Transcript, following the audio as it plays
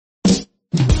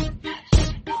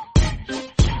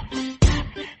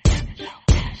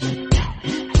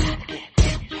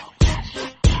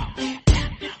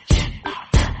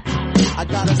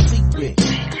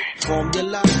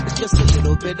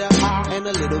bit of high and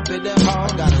a little bit of high.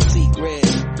 I got a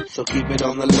secret, so keep it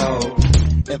on the low.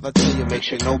 If I tell you, make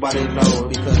sure nobody knows.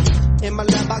 Because in my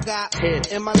lab I got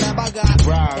hits, in my lab I got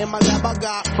rhymes, in my lab I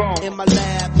got phone, in my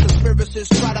lab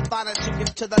conspiracists try to find a chicken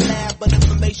to the lab, but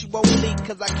information won't leak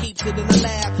cause I keep it in the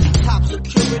lab. Top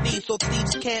security so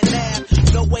thieves can't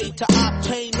laugh. No way to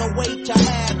obtain, no way to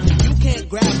have. You can't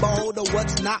grab all of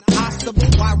what's not possible.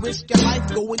 Why risk your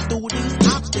life going through these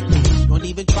obstacles? Don't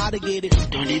even try to get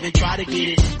it, don't even try to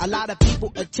get it. A lot of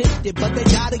people attempt it, but they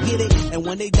gotta get it. And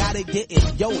when they gotta get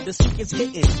it, yo, the secret's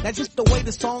hitting. That's just the way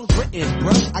the song's written,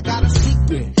 bruh. I got a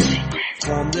secret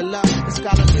formula. It's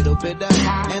got a little bit of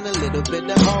high and a little bit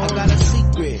of low. I got a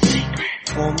secret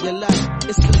formula.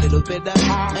 It's a little bit of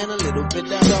high and a little bit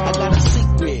of low. I got a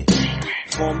secret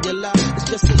formula. It's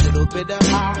just a little bit of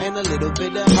high and a little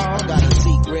bit of low. I got a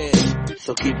secret,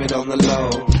 so keep it on the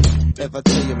low. If I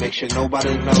tell you, make sure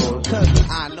nobody knows. Cause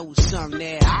I know something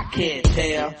that I can't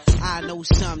tell. I know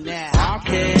something that I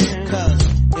can. Cause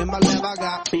in my lab I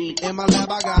got beat, in my lab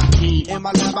I got heat, in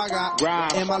my lab I got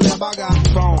rhyme, in my lab I got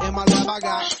phone, in my lab I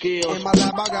got skills, in my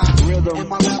lab I got rhythm, in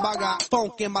my lab I got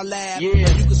funk in my lab. Yeah,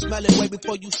 you can smell it way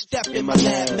before you step in my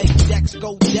lab. Make Dex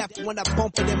go deaf when I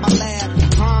bump it in my lab.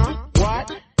 Huh?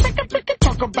 What?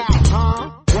 Talk about, huh?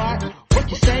 What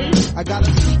you say? I got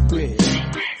a secret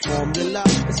formula.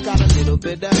 It's got a little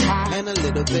bit of high and a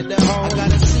little bit of low. I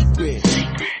got a secret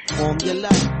formula.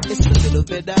 It's a little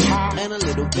bit of high and a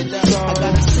little bit of low. I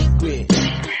got a secret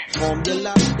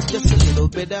formula. It's just a little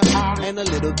bit of high and a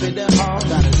little bit of low. I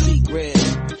got a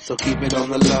secret, so keep it on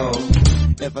the low.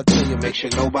 If I tell you, make sure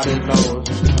nobody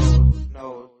knows.